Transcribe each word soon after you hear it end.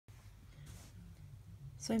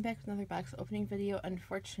So I'm back with another box opening video.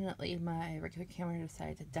 Unfortunately, my regular camera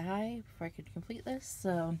decided to die before I could complete this,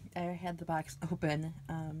 so I had the box open.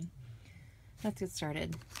 Let's get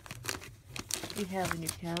started. We have a new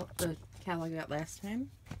the catalog I got last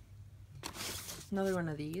time. Another one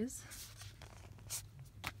of these.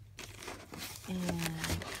 And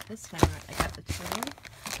this time I got the turtle.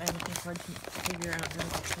 I'm looking forward to figure out the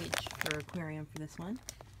page for aquarium for this one.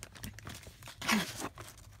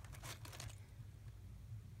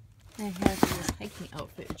 I have this hiking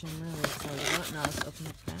outfit, which I'm really excited about. Now let's open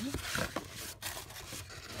it now.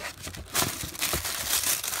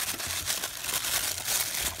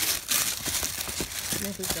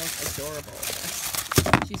 Samantha feels adorable.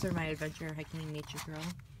 She's my adventure hiking nature girl.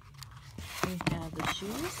 We have the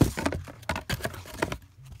shoes.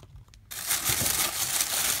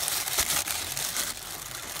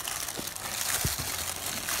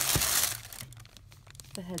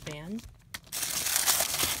 The headband.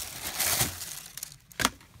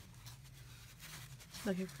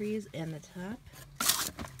 The capris and the top.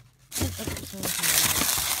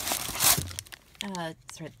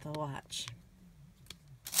 That's right, the watch.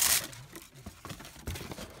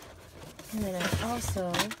 And then I also,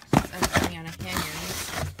 I'm putting on a hanger.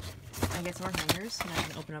 I get some more hangers, and I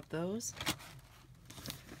can open up those.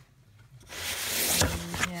 And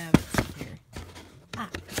we have, let's see here.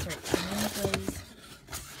 That's right, Samantha's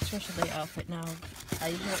special day outfit. Now, I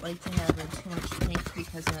don't like to have too much pink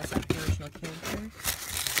because that's not the original character.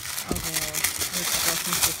 Although, there's a couple of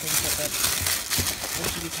things to think that what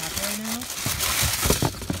should be popular now.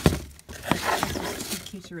 It's too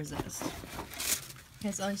cute to resist.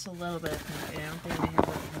 It's at least a little bit of pink. I don't think they have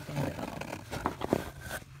anything at all.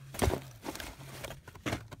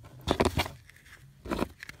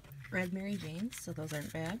 Red Mary Janes, so those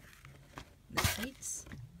aren't bad. The tights.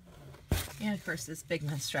 And of course this big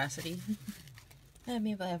monstrosity.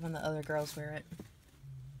 Maybe I'll have one of the other girls wear it.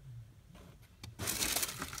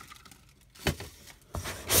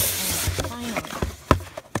 And finally,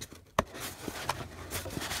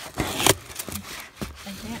 I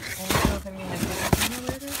don't know if I'm going to have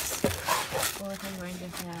wear this, or if I'm going to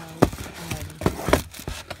have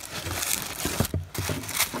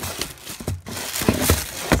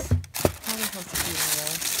probably supposed to be one of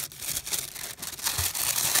those.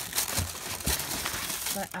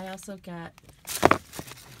 But I also got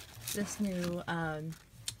this new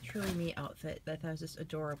Truly Me outfit that I thought was just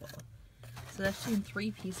adorable. So that's in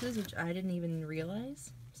 3 pieces, which I didn't even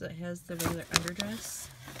realize. So it has the regular underdress,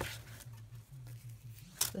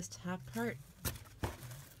 this top part,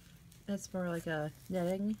 that's more like a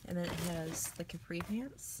netting, and then it has the capri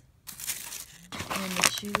pants, and the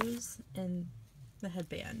shoes, and the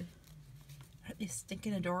headband. Aren't they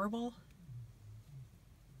stinking adorable?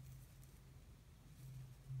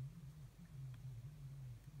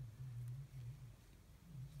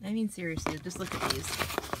 I mean, seriously, just look at these.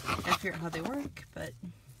 I figure out how they work, but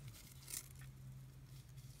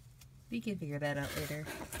we can figure that out later.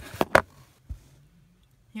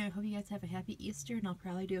 Yeah, I hope you guys have a happy Easter, and I'll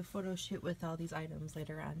probably do a photo shoot with all these items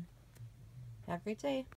later on. Have a great day.